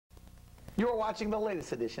You're watching the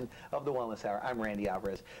latest edition of the Wellness Hour. I'm Randy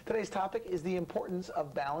Alvarez. Today's topic is the importance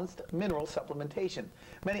of balanced mineral supplementation.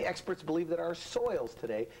 Many experts believe that our soils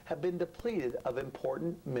today have been depleted of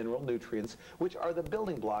important mineral nutrients, which are the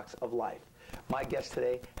building blocks of life. My guests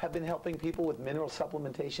today have been helping people with mineral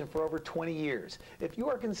supplementation for over 20 years. If you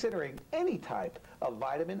are considering any type of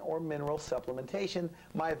vitamin or mineral supplementation,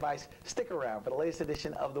 my advice, stick around for the latest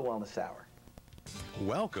edition of the Wellness Hour.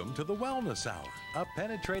 Welcome to the Wellness Hour, a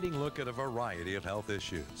penetrating look at a variety of health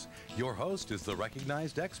issues. Your host is the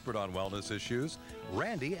recognized expert on wellness issues,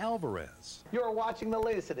 Randy Alvarez. You're watching the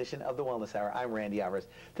latest edition of the Wellness Hour. I'm Randy Alvarez.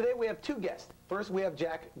 Today we have two guests. First, we have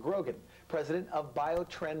Jack Grobin, president of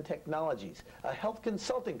BioTrend Technologies, a health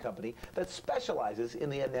consulting company that specializes in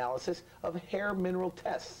the analysis of hair mineral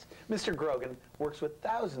tests. Mr. Grobin works with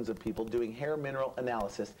thousands of people doing hair mineral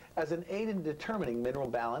analysis as an aid in determining mineral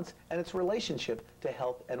balance and its relationship to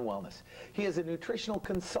health and wellness. He is a nutritional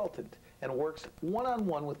consultant and works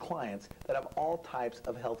one-on-one with clients that have all types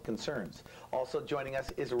of health concerns. Also joining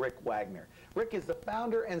us is Rick Wagner. Rick is the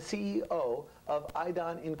founder and CEO of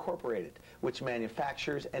Idon Incorporated, which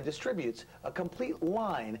manufactures and distributes a complete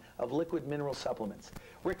line of liquid mineral supplements.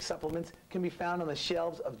 Rick's supplements can be found on the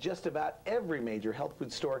shelves of just about every major health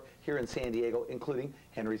food store here in San Diego, including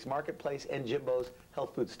Henry's Marketplace and Jimbo's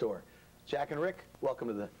Health Food Store. Jack and Rick, welcome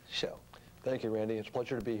to the show. Thank you, Randy. It's a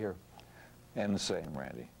pleasure to be here. And the same,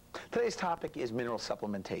 Randy. Today's topic is mineral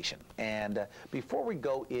supplementation. And before we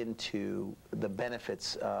go into the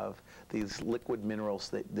benefits of these liquid minerals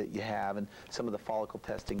that you have and some of the follicle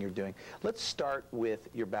testing you're doing, let's start with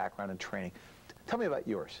your background and training. Tell me about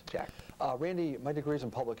yours, Jack. Randy, my degree is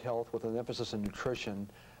in public health with an emphasis in nutrition.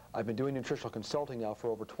 I've been doing nutritional consulting now for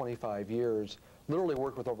over 25 years, literally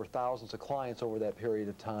worked with over thousands of clients over that period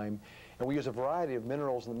of time. And we use a variety of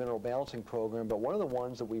minerals in the mineral balancing program, but one of the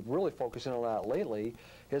ones that we've really focused in on a lot lately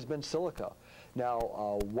has been silica. Now,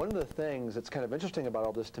 one of the things that's kind of interesting about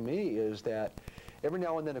all this to me is that every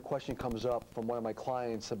now and then a question comes up from one of my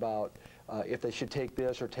clients about if they should take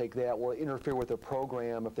this or take that. Will it interfere with their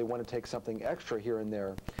program if they want to take something extra here and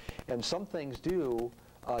there? And some things do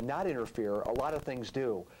not interfere. A lot of things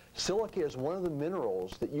do. Silica is one of the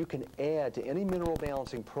minerals that you can add to any mineral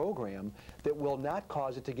balancing program that will not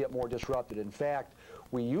cause it to get more disrupted. In fact,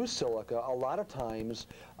 we use silica a lot of times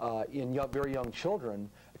in very young children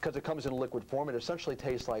because it comes in liquid form. It essentially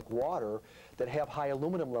tastes like water that have high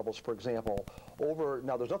aluminum levels, for example.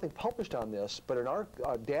 Now there's nothing published on this, but in our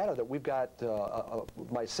data that we've got,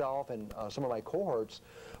 myself and some of my cohorts,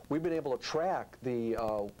 we've been able to track the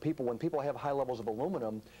when people have high levels of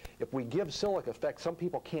aluminum. If we give silica, in fact, some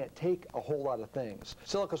people can't take a whole lot of things.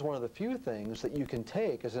 Silica is one of the few things that you can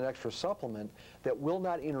take as an extra supplement that will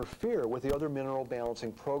not interfere with the other mineral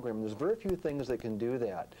balancing program. There's very few things that can do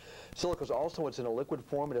that. Silica is also, it's in a liquid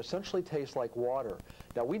form. It essentially tastes like water.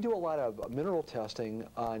 Now, we do a lot of mineral testing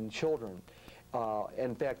on children.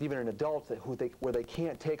 In fact, even in adults where they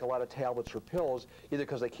can't take a lot of tablets or pills, either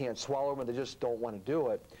because they can't swallow them or they just don't want to do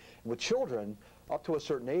it. With children, up to a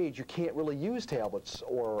certain age, you can't really use tablets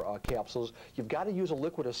or capsules. You've got to use a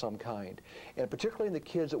liquid of some kind. And particularly in the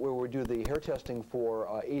kids where we do the hair testing for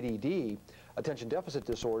ADD, attention deficit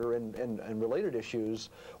disorder, and related issues,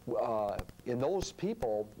 in those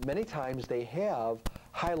people, many times they have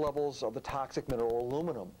high levels of the toxic mineral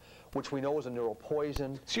aluminum, which we know is a neural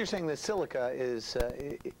poison. So you're saying that silica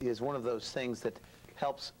is one of those things that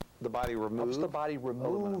helps the body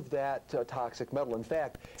remove that toxic metal. In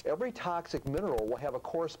fact, every toxic mineral will have a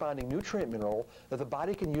corresponding nutrient mineral that the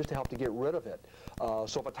body can use to help to get rid of it.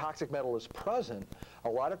 So if a toxic metal is present, a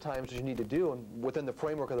lot of times what you need to do, and within the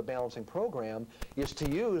framework of the balancing program, is to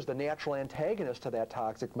use the natural antagonist to that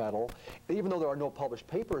toxic metal. Even though there are no published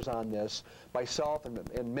papers on this, myself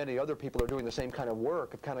and many other people that are doing the same kind of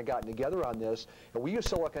work have kind of gotten together on this, and we use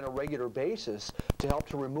silica on a regular basis to help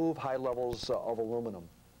to remove high levels of aluminum.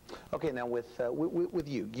 Okay, now with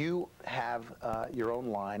you have your own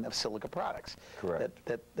line of silica products. Correct.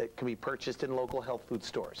 That can be purchased in local health food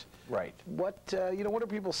stores. Right. What what are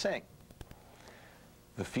people saying?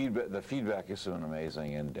 The feedback has been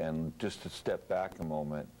amazing, and just to step back a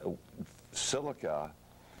moment, silica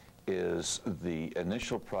is the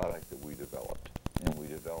initial product that we developed, and we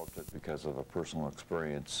developed it because of a personal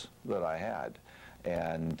experience that I had,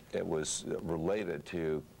 and it was related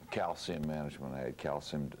to calcium management. I had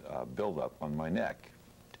calcium buildup on my neck.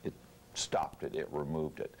 It stopped it, it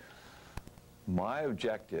removed it. My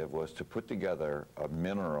objective was to put together a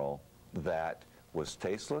mineral that was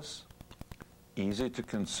tasteless, easy to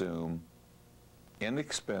consume,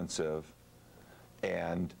 inexpensive,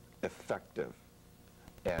 and effective.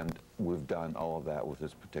 And we've done all of that with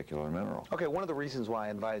this particular mineral. Okay, one of the reasons why I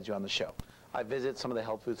invited you on the show I visit some of the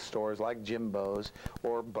health food stores like Jimbo's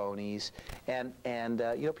or Boney's, and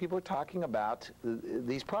you know, people are talking about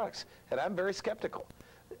these products, and I'm very skeptical.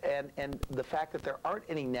 And the fact that there aren't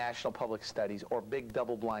any national public studies or big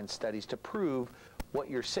double-blind studies to prove what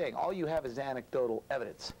you're saying. All you have is anecdotal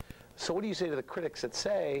evidence. So what do you say to the critics that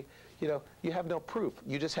say, you know, you have no proof?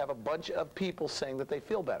 You just have a bunch of people saying that they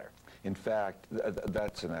feel better. In fact,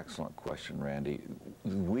 that's an excellent question, Randy.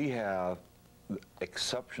 We have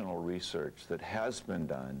exceptional research that has been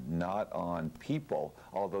done, not on people,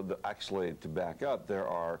 although actually, to back up, there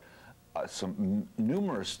are some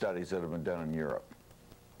numerous studies that have been done in Europe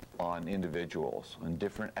on individuals and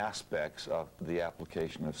different aspects of the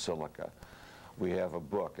application of silica. We have a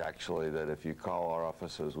book, actually, that if you call our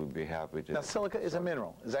offices, we'd be happy to. Now, silica is a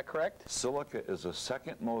mineral. Is that correct? Silica is the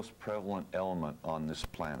second most prevalent element on this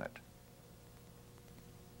planet.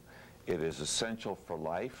 It is essential for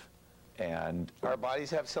life, and Our bodies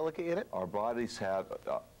have silica in it? our bodies have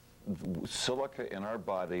silica in our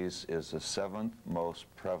bodies is the seventh most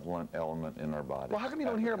prevalent element in our bodies. Well, how come you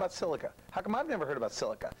don't hear about silica? How come I've never heard about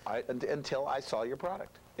silica until I saw your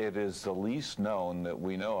product? It is the least known that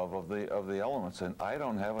we know of the elements, and I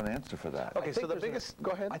don't have an answer for that. Okay, so the biggest,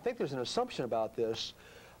 go ahead. I think there's an assumption about this.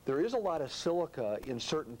 There is a lot of silica in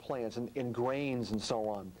certain plants, in grains and so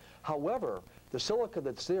on. However, the silica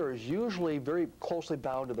that's there is usually very closely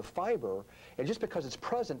bound to the fiber, and just because it's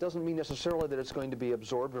present doesn't mean necessarily that it's going to be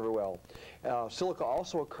absorbed very well. Silica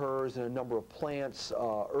also occurs in a number of plants,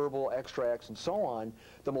 herbal extracts, and so on.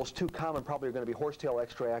 The most two common probably are going to be horsetail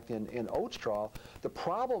extract and oat straw. The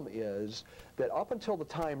problem is that up until the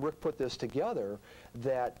time Rick put this together,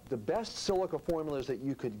 that the best silica formulas that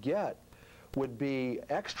you could get would be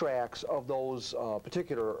extracts of those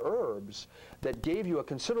particular herbs that gave you a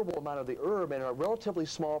considerable amount of the herb and a relatively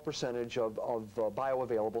small percentage of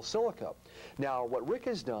bioavailable silica. Now, what Rick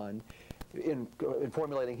has done in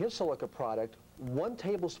formulating his silica product, 1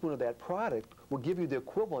 tablespoon of that product will give you the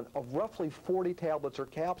equivalent of roughly 40 tablets or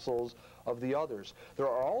capsules of the others. There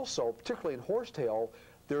are also, particularly in horsetail,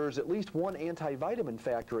 there's at least 1 anti-vitamin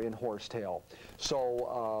factor in horsetail.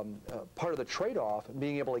 So part of the trade-off in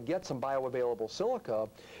being able to get some bioavailable silica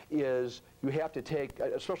is you have to take,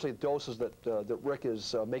 especially doses that Rick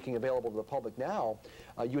is making available to the public now,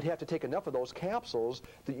 you'd have to take enough of those capsules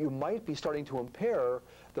that you might be starting to impair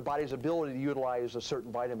the body's ability to utilize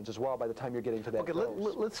certain vitamins as well by the time you're getting to that Okay,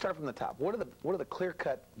 dose. let's start from the top. What are the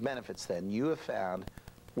clear-cut benefits then you have found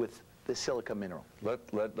with the silica mineral?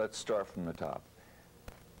 Let's start from the top.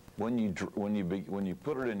 When you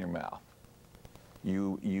put it in your mouth,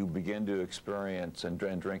 you begin to experience and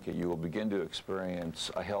drink it. You will begin to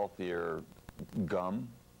experience a healthier gum.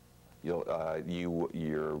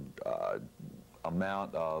 Your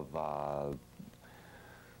amount of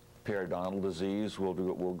periodontal disease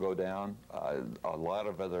will go down. A lot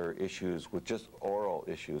of other issues with just oral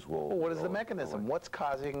issues will. Well, what is the mechanism? What's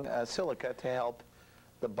causing silica to help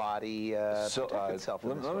the body protect itself?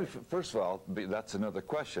 Let me, first of all, that's another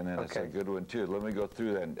question, and it's a good one too. Let me go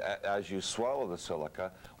through that. As you swallow the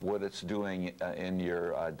silica, what it's doing in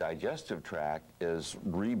your digestive tract is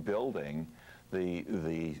rebuilding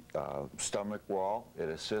the stomach wall. It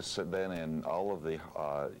assists then in all of the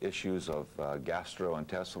issues of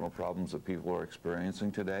gastrointestinal problems that people are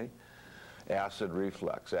experiencing today. Acid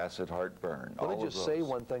reflux, acid heartburn. Let me just say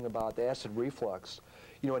one thing about the acid reflux.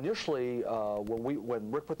 You know, initially,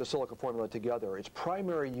 when Rick put the silica formula together, its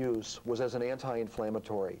primary use was as an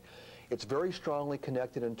anti-inflammatory. It's very strongly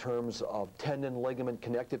connected in terms of tendon, ligament,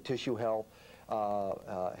 connective tissue health,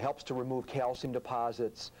 helps to remove calcium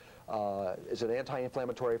deposits, is an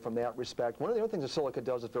anti-inflammatory from that respect. One of the other things that silica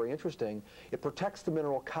does that's very interesting, it protects the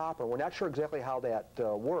mineral copper. We're not sure exactly how that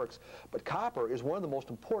works, but copper is one of the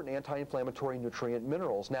most important anti-inflammatory nutrient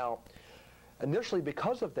minerals. Now, initially,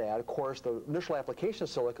 because of that, of course, the initial application of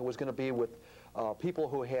silica was going to be with people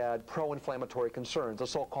who had pro-inflammatory concerns, the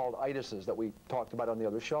so-called itises that we talked about on the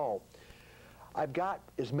other show. I've got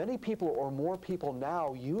as many people or more people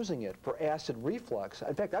now using it for acid reflux.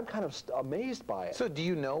 In fact, I'm kind of amazed by it. So do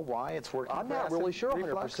you know why it's working? I'm not really sure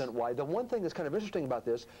 100% why. The one thing that's kind of interesting about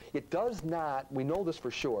this, it does not, we know this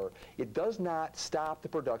for sure, it does not stop the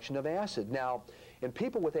production of acid. Now, in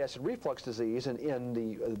people with acid reflux disease, and in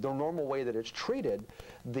the normal way that it's treated,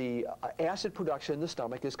 the acid production in the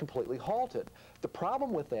stomach is completely halted. The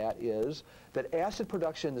problem with that is that acid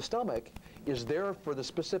production in the stomach is there for the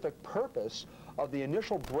specific purpose of the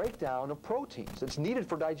initial breakdown of proteins. It's needed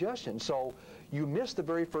for digestion. So you miss the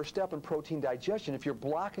very first step in protein digestion if you're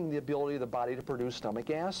blocking the ability of the body to produce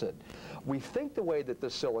stomach acid. We think the way that the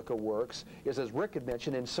silica works is, as Rick had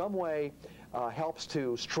mentioned, in some way helps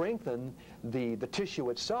to strengthen the tissue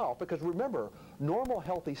itself, because remember, normal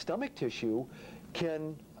healthy stomach tissue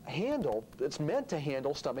can handle, it's meant to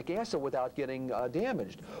handle stomach acid without getting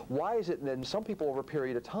damaged. Why is it that some people over a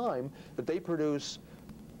period of time that they produce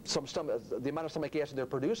the amount of stomach acid they're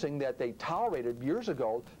producing that they tolerated years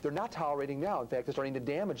ago, they're not tolerating now. In fact, it's starting to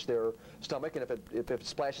damage their stomach, and if it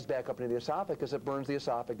splashes back up into the esophagus, it burns the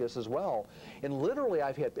esophagus as well. And literally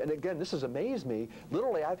I've had, and again, this has amazed me,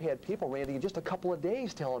 literally I've had people, Randy, in just a couple of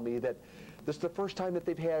days telling me that this is the first time that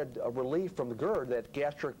they've had a relief from the GERD, that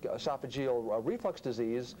gastric esophageal reflux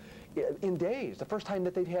disease, in days. The first time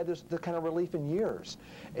that they've had this kind of relief in years.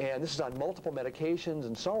 And this is on multiple medications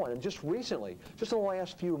and so on. And just recently, just in the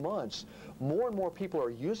last few months, more and more people are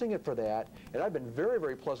using it for that. And I've been very,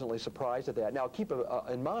 very pleasantly surprised at that. Now, keep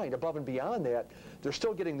in mind, above and beyond that, they're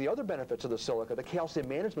still getting the other benefits of the silica, the calcium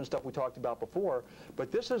management stuff we talked about before.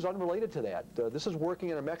 But this is unrelated to that. This is working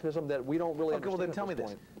in a mechanism that we don't really understand. Okay, well then tell me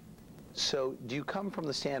this. So do you come from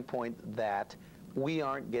the standpoint that we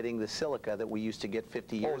aren't getting the silica that we used to get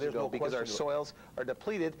 50 years ago because our soils are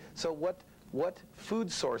depleted? So what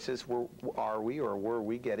food sources were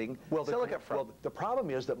we getting silica from? Well, the problem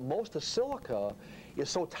is that most of silica is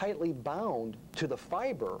so tightly bound to the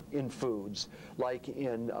fiber in foods, like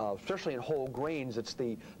in, especially in whole grains, it's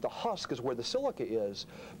the husk is where the silica is.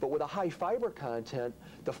 But with a high fiber content,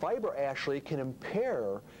 the fiber actually can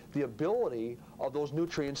impair the ability of those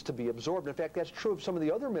nutrients to be absorbed. In fact, that's true of some of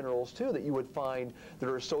the other minerals too that you would find that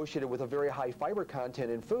are associated with a very high fiber content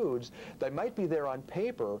in foods. They might be there on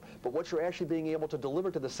paper, but what you're actually being able to deliver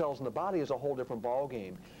to the cells in the body is a whole different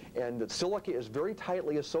ballgame. And silica is very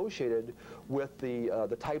tightly associated with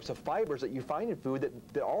the types of fibers that you find in food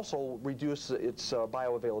that also reduce its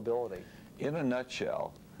bioavailability. In a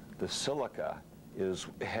nutshell, the silica is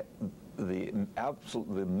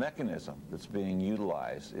the mechanism that's being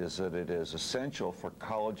utilized is that it is essential for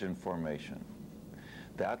collagen formation.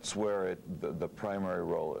 That's where the primary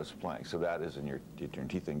role is playing. So that is in your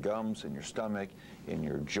teeth and gums, in your stomach, in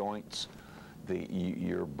your joints.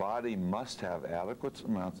 Your body must have adequate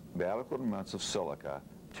amounts of silica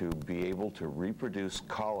to be able to reproduce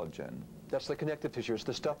collagen. That's the connective tissue. It's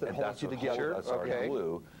the stuff that holds you together. That's our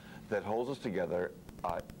glue that holds us together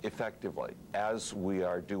effectively, as we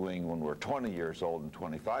are doing when we're 20 years old and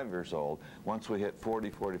 25 years old. Once we hit 40,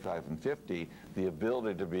 45, and 50, the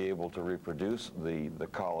ability to be able to reproduce the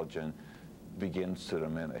collagen begins to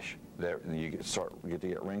diminish. You get to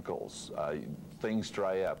get wrinkles, things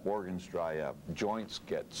dry up, organs dry up, joints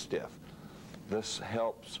get stiff. This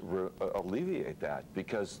helps alleviate that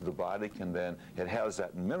because the body can then, it has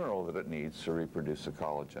that mineral that it needs to reproduce the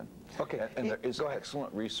collagen. Okay. And there is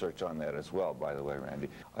excellent research on that as well, by the way, Randy.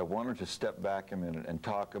 I wanted to step back a minute and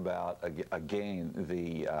talk about, again,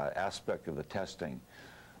 the aspect of the testing.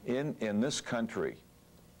 In this country,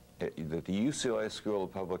 at the UCLA School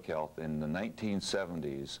of Public Health in the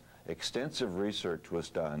 1970s, extensive research was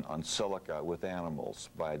done on silica with animals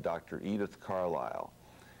by Dr. Edith Carlisle.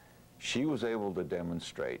 She was able to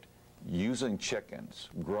demonstrate using chickens,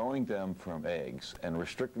 growing them from eggs, and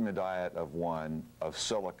restricting the diet of one of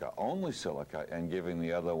silica, only silica, and giving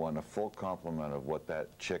the other one a full complement of what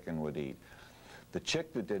that chicken would eat. The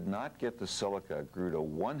chick that did not get the silica grew to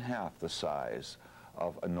 1/2 the size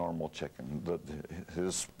of a normal chicken,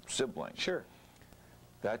 his sibling. Sure.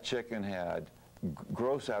 That chicken had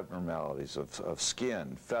gross abnormalities of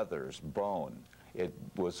skin, feathers, bone. It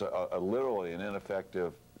was literally an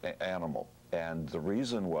ineffective animal. And the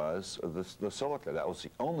reason was the silica. That was the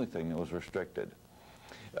only thing that was restricted.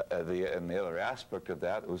 And the other aspect of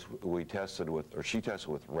that was she tested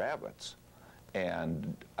with rabbits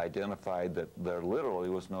and identified that there literally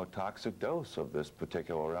was no toxic dose of this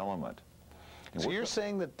particular element. So you're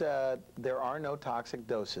saying that there are no toxic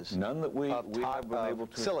doses? None that we have been able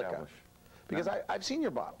to establish. Because I've seen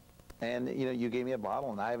your bottle, and you gave me a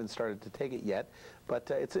bottle, and I haven't started to take it yet, but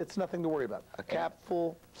it's nothing to worry about. A cap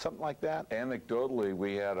full, something like that. Anecdotally,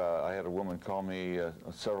 I had a woman call me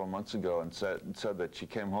several months ago and said that she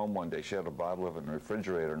came home one day. She had a bottle of it in the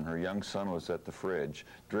refrigerator, and her young son was at the fridge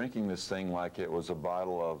drinking this thing like it was a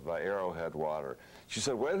bottle of Arrowhead water. She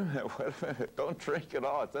said, wait a minute, don't drink it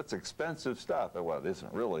all. That's expensive stuff. Well, it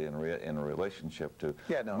isn't really in a relationship to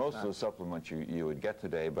most of the supplements you would get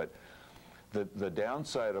today. But the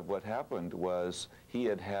downside of what happened was he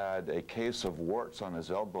had a case of warts on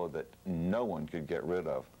his elbow that no one could get rid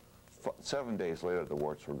of. 7 days later, the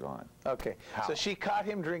warts were gone. Okay. How? So she caught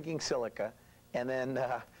him drinking silica, and then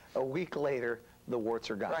a week later, the warts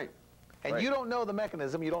are gone. Right. And Right. you don't know the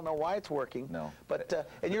mechanism, you don't know why it's working. No. But,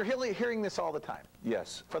 and you're hearing this all the time.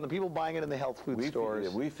 Yes. From the people buying it in the health food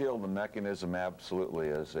stores. We feel the mechanism absolutely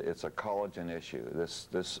is. It's a collagen issue.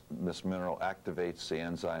 This mineral activates the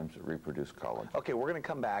enzymes that reproduce collagen. Okay, we're going to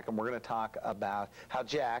come back and we're going to talk about how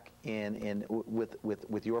Jack,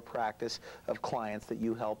 with your practice of clients that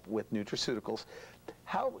you help with nutraceuticals,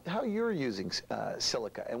 how you're using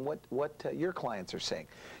silica and what your clients are saying.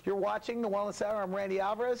 You're watching the Wellness Hour. I'm Randy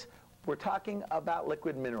Alvarez. We're talking about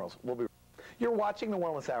liquid minerals. You're watching the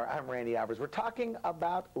Wellness Hour. I'm Randy Alvarez. We're talking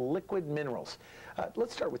about liquid minerals.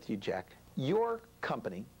 Let's start with you, Jack. Your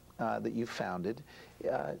company that you founded,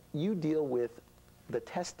 you deal with the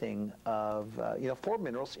testing of for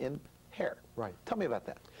minerals in hair. Right. Tell me about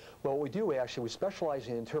that. Well, what we do actually, we specialize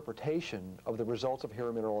in interpretation of the results of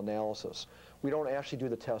hair mineral analysis. We don't actually do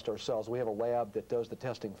the test ourselves. We have a lab that does the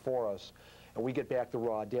testing for us, and we get back the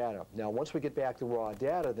raw data. Now, once we get back the raw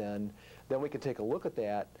data, then we can take a look at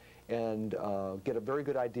that and get a very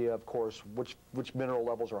good idea, of course, which mineral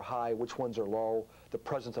levels are high, which ones are low, the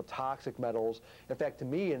presence of toxic metals. In fact, to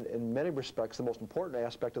me, in many respects, the most important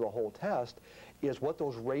aspect of the whole test is what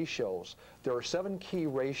those ratios. There are 7 key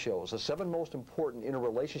ratios. The 7 most important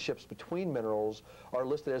interrelationships between minerals are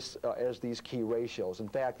listed as these key ratios. In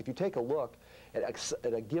fact, if you take a look at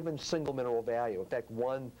a given single mineral value, in fact,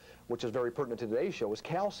 one which is very pertinent to today's show is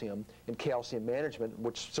calcium and calcium management,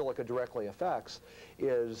 which silica directly affects,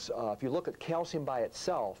 is if you look at calcium by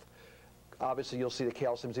itself, obviously you'll see the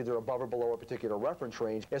calcium is either above or below a particular reference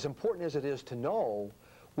range. As important as it is to know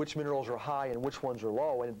which minerals are high and which ones are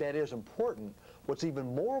low, and that is important, what's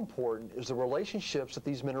even more important is the relationships that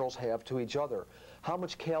these minerals have to each other. How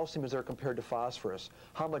much calcium is there compared to phosphorus?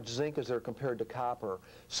 How much zinc is there compared to copper,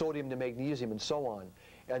 sodium to magnesium, and so on?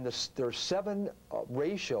 And there are 7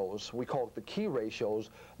 ratios, we call it the key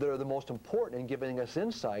ratios, that are the most important in giving us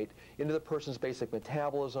insight into the person's basic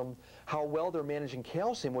metabolism, how well they're managing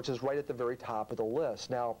calcium, which is right at the very top of the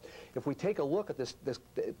list. Now, if we take a look at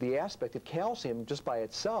the aspect of calcium just by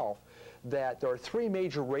itself, that there are 3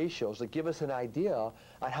 major ratios that give us an idea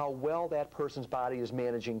on how well that person's body is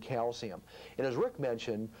managing calcium. And as Rick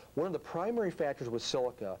mentioned, one of the primary factors with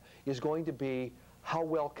silica is going to be how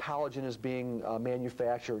well collagen is being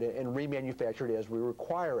manufactured and remanufactured as we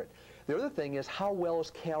require it. The other thing is how well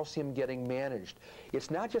is calcium getting managed.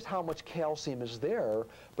 It's not just how much calcium is there,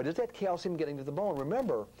 but is that calcium getting to the bone?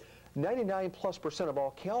 Remember, 99+% of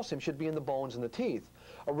all calcium should be in the bones and the teeth.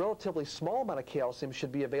 A relatively small amount of calcium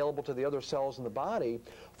should be available to the other cells in the body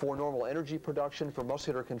for normal energy production, for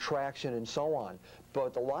muscular contraction, and so on.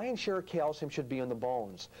 But the lion's share of calcium should be in the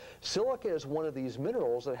bones. Silica is one of these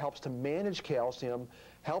minerals that helps to manage calcium,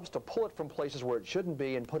 helps to pull it from places where it shouldn't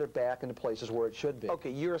be and put it back into places where it should be.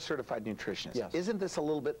 Okay, you're a certified nutritionist. Yes. Isn't this a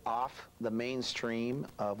little bit off the mainstream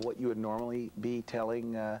of what you would normally be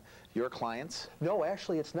telling your clients? No,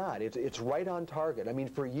 actually it's not. It's right on target. I mean,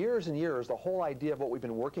 for years and years, the whole idea of what we've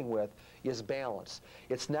been working with is balance.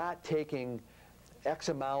 It's not taking X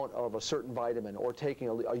amount of a certain vitamin or taking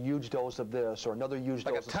a huge dose of this or another huge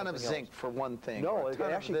dose of something else. Like a ton of zinc for one thing. No, it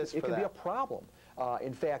can be a problem.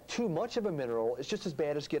 In fact, too much of a mineral is just as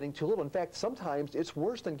bad as getting too little. In fact, sometimes it's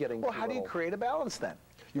worse than getting too little. Well, how do you create a balance then?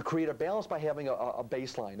 You create a balance by having a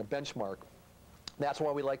baseline, a benchmark. That's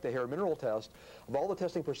why we like the hair mineral test. Of all the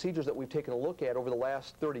testing procedures that we've taken a look at over the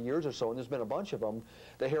last 30 years or so, and there's been a bunch of them,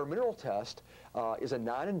 the hair mineral test is a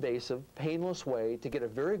non-invasive, painless way to get a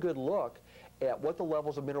very good look at what the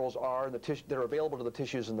levels of minerals are in the that are available to the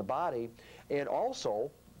tissues in the body, and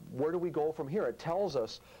also where do we go from here? It tells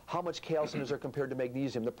us how much calcium is there compared to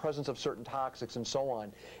magnesium, the presence of certain toxics, and so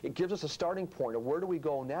on. It gives us a starting point of where do we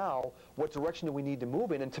go now, what direction do we need to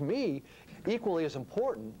move in, and to me, equally as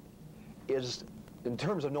important is, in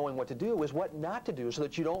terms of knowing what to do, is what not to do so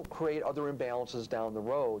that you don't create other imbalances down the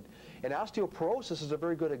road. And osteoporosis is a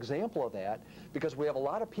very good example of that because we have a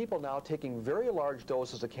lot of people now taking very large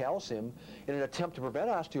doses of calcium in an attempt to prevent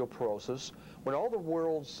osteoporosis when all the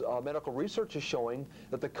world's medical research is showing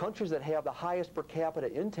that the countries that have the highest per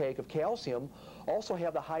capita intake of calcium also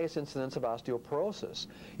have the highest incidence of osteoporosis.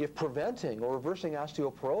 If preventing or reversing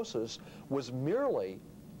osteoporosis was merely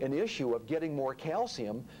an issue of getting more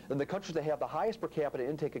calcium, then the countries that have the highest per capita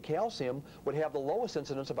intake of calcium would have the lowest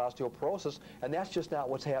incidence of osteoporosis, and that's just not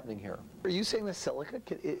what's happening here. Are you saying the silica,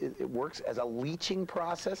 it works as a leaching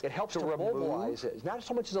process? It helps to mobilize it. It's not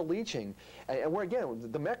so much as a leaching. And we're, again,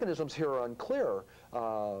 the mechanisms here are unclear,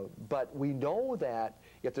 but we know that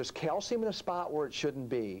if there's calcium in a spot where it shouldn't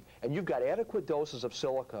be, and you've got adequate doses of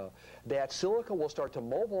silica, that silica will start to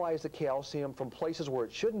mobilize the calcium from places where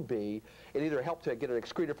it shouldn't be, and either help to get it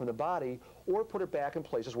excreted from the body, or put it back in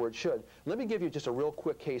places where it should. Let me give you just a real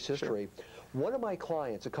quick case history. Sure. One of my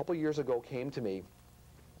clients a couple years ago came to me,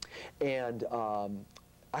 and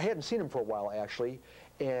I hadn't seen him for a while actually,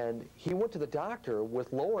 and he went to the doctor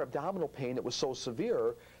with lower abdominal pain that was so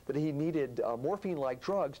severe that he needed morphine-like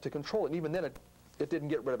drugs to control it, and even then it didn't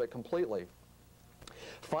get rid of it completely.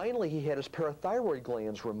 Finally, he had his parathyroid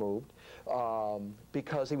glands removed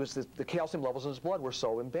because the calcium levels in his blood were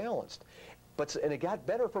so imbalanced. And it got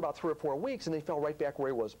better for about 3 or 4 weeks, and he fell right back where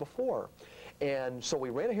he was before. And so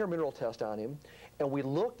we ran a hair mineral test on him, and we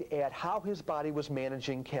looked at how his body was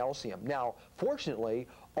managing calcium. Now, fortunately,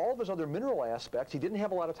 all of his other mineral aspects, he didn't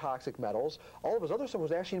have a lot of toxic metals. All of his other stuff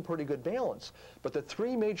was actually in pretty good balance. But the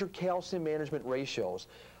 3 major calcium management ratios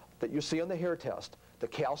that you see on the hair test, the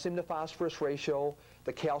calcium to phosphorus ratio,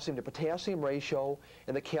 the calcium to potassium ratio,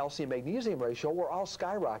 and the calcium magnesium ratio were all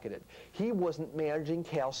skyrocketed. He wasn't managing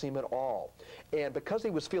calcium at all. And because he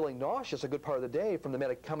was feeling nauseous a good part of the day from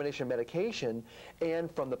the combination of medication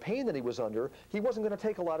and from the pain that he was under, he wasn't going to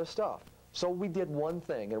take a lot of stuff. So we did one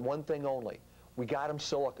thing and one thing only. We got him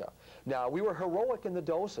silica. Now, we were heroic in the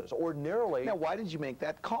doses. Ordinarily... Now, why did you make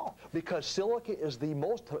that call? Because silica is the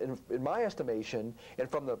most, in my estimation, and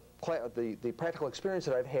from the practical experience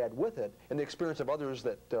that I've had with it, and the experience of others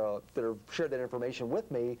that have shared that information with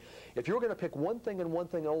me, if you're going to pick one thing and one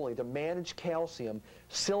thing only to manage calcium,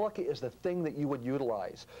 silica is the thing that you would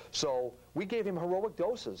utilize. So we gave him heroic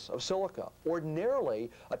doses of silica.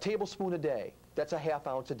 Ordinarily, a tablespoon a day. That's a ½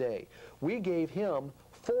 ounce a day. We gave him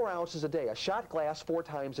 4 ounces a day, a shot glass 4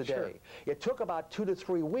 times a day. Sure. It took about 2 to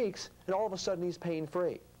 3 weeks, and all of a sudden he's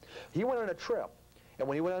pain-free. He went on a trip, and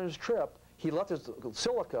when he went on his trip, he left his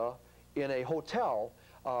silica in a hotel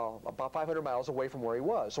about 500 miles away from where he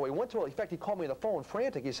was. So he went to, in fact, he called me on the phone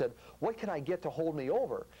frantic. He said, what can I get to hold me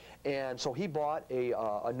over? And so he bought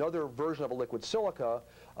another version of a liquid silica,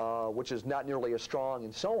 which is not nearly as strong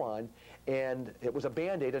and so on. And it was a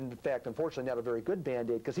Band-Aid, and in fact, unfortunately, not a very good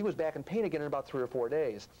Band-Aid, because he was back in pain again in about 3 or 4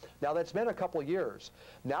 days. Now, that's been a couple of years.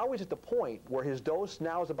 Now he's at the point where his dose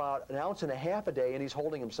now is about 1.5 ounces a day, and he's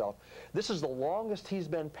holding himself. This is the longest he's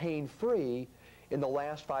been pain-free in the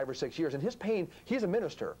last 5 or 6 years. And his pain, he's a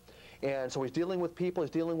minister. And so he's dealing with people, he's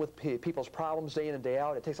dealing with people's problems day in and day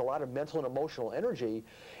out. It takes a lot of mental and emotional energy.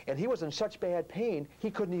 And he was in such bad pain, he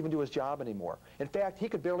couldn't even do his job anymore. In fact, he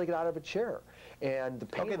could barely get out of a chair. And the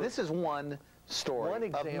pain this is one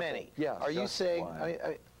story of many. Yeah, are you saying,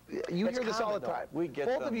 you hear this all the time. We get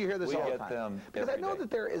Both of you hear this all the time. Because I know that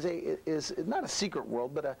there is not a secret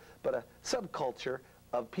world, but a subculture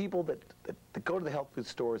of people that go to the health food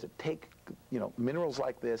stores that take, minerals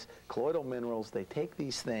like this, colloidal minerals, they take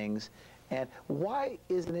these things, and why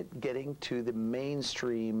isn't it getting to the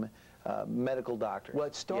mainstream medical doctors? Well,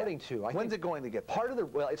 it's starting to. When's it going to get there?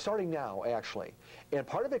 Well, it's starting now, actually. And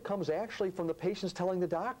part of it comes actually from the patients telling the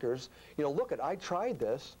doctors, look, I tried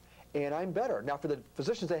this, and I'm better. Now, for the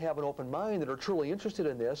physicians that have an open mind that are truly interested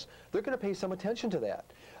in this, they're going to pay some attention to that.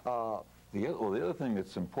 The other thing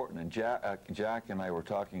that's important, and Jack and I were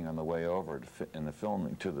talking on the way over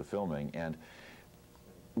to the filming, and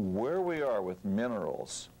where we are with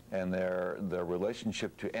minerals and their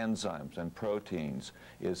relationship to enzymes and proteins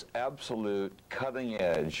is absolute cutting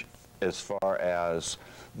edge as far as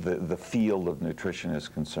the field of nutrition is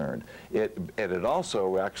concerned. And it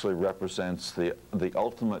also actually represents the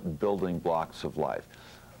ultimate building blocks of life.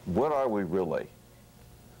 What are we really?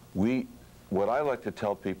 What I like to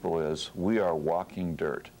tell people is we are walking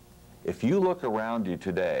dirt. If you look around you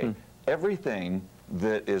today, everything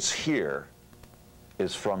that is here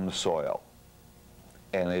is from the soil.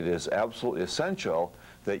 And it is absolutely essential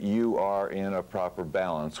that you are in a proper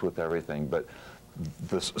balance with everything. But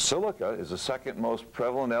the silica is the second most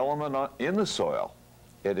prevalent element in the soil.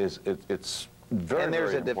 It's very, and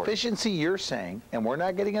there's very a important. deficiency, you're saying, and we're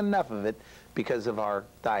not getting enough of it because of our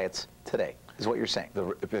diets today, is what you're saying.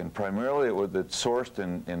 And primarily it's sourced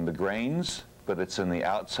in the grains, but it's in the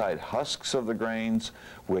outside husks of the grains,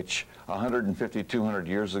 which 150, 200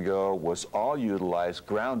 years ago was all utilized,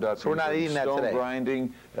 ground up. So we're not eating that today. Stone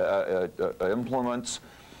grinding implements.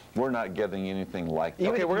 We're not getting anything like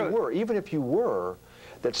that. Even if you were,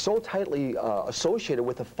 that's so tightly associated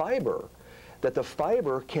with the fiber that the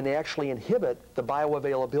fiber can actually inhibit the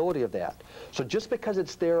bioavailability of that. So just because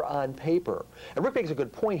it's there on paper, and Rick makes a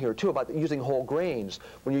good point here too about using whole grains.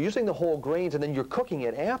 When you're using the whole grains and then you're cooking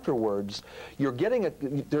it afterwards, you're getting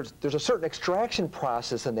there's a certain extraction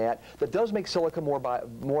process in that does make silica more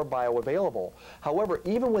bioavailable. However,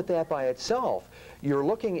 even with that by itself, you're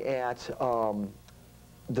looking at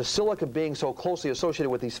the silica being so closely associated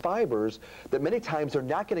with these fibers that many times they're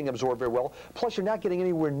not getting absorbed very well. Plus, you're not getting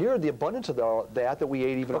anywhere near the abundance of that we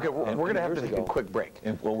ate even. Okay, we're going to have to take a quick break.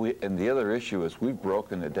 And the other issue is we've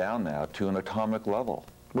broken it down now to an atomic level.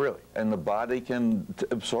 Really? And the body can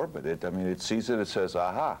absorb it. I mean, it sees it, it says,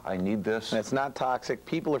 aha, I need this. And it's not toxic.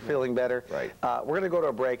 People are feeling better. Right. We're going to go to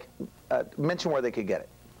a break. Mention where they could get it.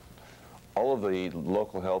 All of the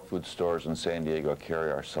local health food stores in San Diego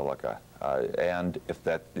carry our silica. And if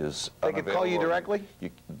that is They can call you directly?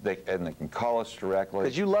 They can call us directly.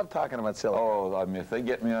 Because you love talking about silica. Oh, I mean, if they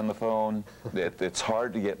get me on the phone, it's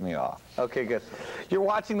hard to get me off. Okay, good. You're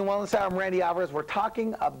watching The Wellness Hour. I'm Randy Alvarez. We're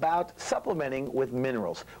talking about supplementing with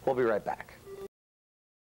minerals. We'll be right back.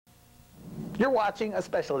 You're watching a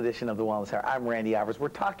special edition of The Wellness Hour. I'm Randy Alvarez. We're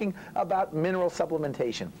talking about mineral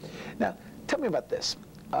supplementation. Now, tell me about this.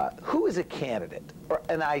 Who is a candidate, or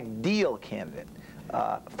an ideal candidate,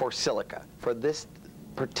 for silica, for this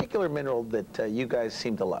particular mineral that you guys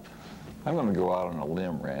seem to love? I'm going to go out on a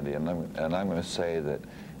limb, Randy, and I'm going to say that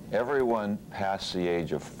everyone past the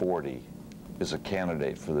age of 40 is a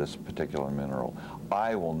candidate for this particular mineral.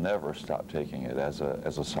 I will never stop taking it as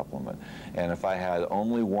a supplement. And if I had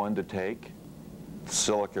only one to take,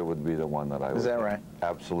 silica would be the one that I would. Is that take. right?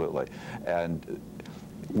 Absolutely. And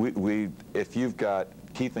if you've got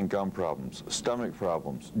teeth and gum problems, stomach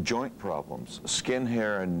problems, joint problems, skin,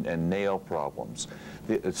 hair, and nail problems,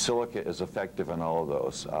 the silica is effective in all of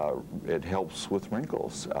those. It helps with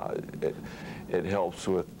wrinkles. It helps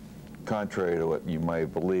with, contrary to what you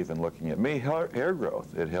might believe in looking at me, hair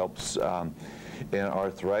growth. It helps in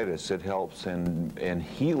arthritis. It helps in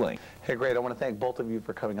healing. Hey, great. I want to thank both of you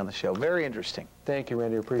for coming on the show. Very interesting. Thank you,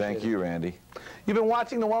 Randy. Appreciate it. Thank you, Randy. You've been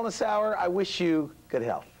watching The Wellness Hour. I wish you good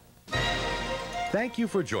health. Thank you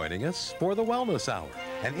for joining us for The Wellness Hour,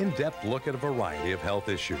 an in-depth look at a variety of health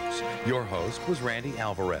issues. Your host was Randy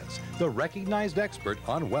Alvarez, the recognized expert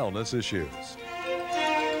on wellness issues.